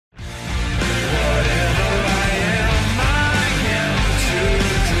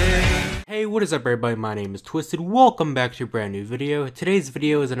Hey, what is up everybody, my name is Twisted, welcome back to a brand new video. Today's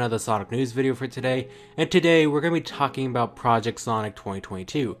video is another Sonic news video for today, and today we're going to be talking about Project Sonic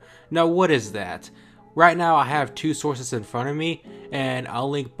 2022. Now what is that? Right now I have two sources in front of me, and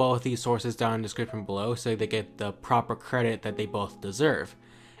I'll link both these sources down in the description below so they get the proper credit that they both deserve.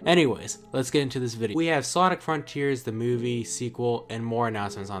 Anyways, let's get into this video. We have Sonic Frontiers, the movie, sequel, and more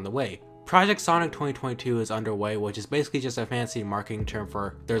announcements on the way. Project Sonic 2022 is underway, which is basically just a fancy marketing term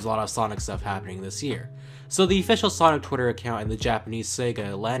for there's a lot of Sonic stuff happening this year. So the official Sonic Twitter account and the Japanese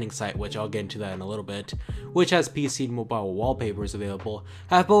Sega landing site, which I'll get into that in a little bit, which has PC and mobile wallpapers available,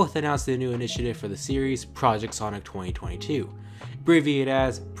 have both announced the new initiative for the series, Project Sonic 2022, abbreviated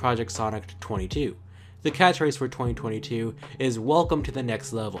as Project Sonic 22. The catchphrase for 2022 is "Welcome to the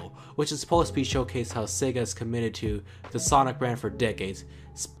next level," which is supposed to be showcase how Sega is committed to the Sonic brand for decades,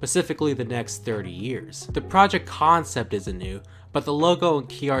 specifically the next 30 years. The project concept isn't new, but the logo and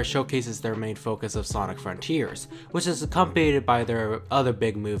key art showcases their main focus of Sonic Frontiers, which is accompanied by their other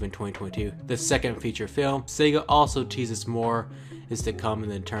big move in 2022, the second feature film. Sega also teases more is to come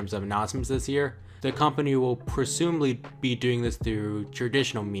in terms of announcements this year. The company will presumably be doing this through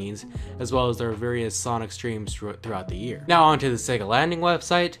traditional means, as well as their various Sonic streams throughout the year. Now onto the Sega landing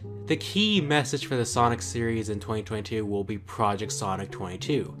website. The key message for the Sonic series in 2022 will be Project Sonic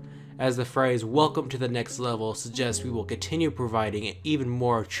 22, as the phrase "Welcome to the next level" suggests we will continue providing even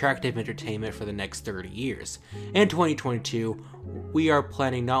more attractive entertainment for the next 30 years. In 2022, we are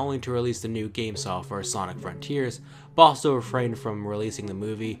planning not only to release the new game software Sonic Frontiers, but also refrain from releasing the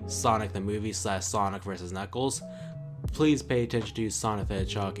movie Sonic the Movie / Sonic vs. Knuckles. Please pay attention to Sonic the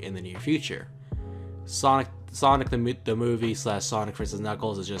Hedgehog in the near future. Sonic the Movie / Sonic vs.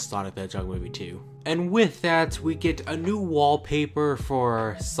 Knuckles is just Sonic the Hedgehog Movie 2. And with that, we get a new wallpaper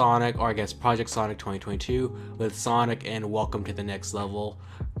for Sonic, or I guess Project Sonic 2022, with Sonic and "Welcome to the Next Level"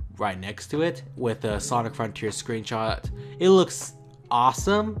 right next to it, with a Sonic Frontiers screenshot. It looks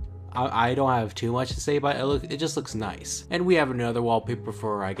awesome. I don't have too much to say about it. It just looks nice. And we have another wallpaper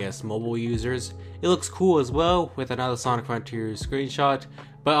for, I guess, mobile users. It looks cool as well, with another Sonic Frontiers screenshot,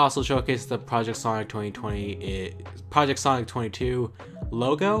 but also showcases the Project Sonic 22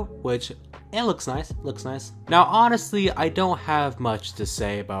 logo, which it looks nice. Now honestly, I don't have much to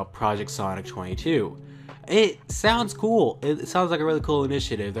say about Project Sonic 22. It sounds cool. It sounds like a really cool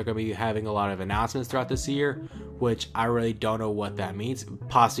initiative. They're going to be having a lot of announcements throughout this year, which I really don't know what that means.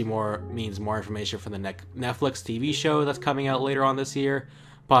 Possibly means more information for the Netflix TV show that's coming out later on this year.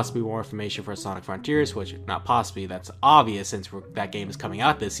 Possibly more information for Sonic Frontiers, which not possibly, that's obvious since that game is coming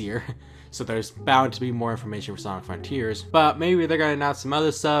out this year. So there's bound to be more information for Sonic Frontiers. But maybe they're going to announce some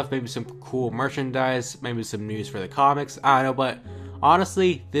other stuff, maybe some cool merchandise, maybe some news for the comics. I don't know, but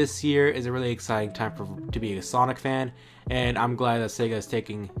honestly, this year is a really exciting time to be a Sonic fan, and I'm glad that Sega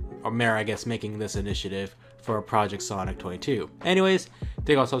is making this initiative for Project Sonic 22. Anyways, thank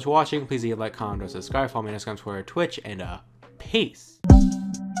you all so much for watching. Please leave a like, comment, or subscribe. Follow me on Instagram, Twitter, Twitch, and peace.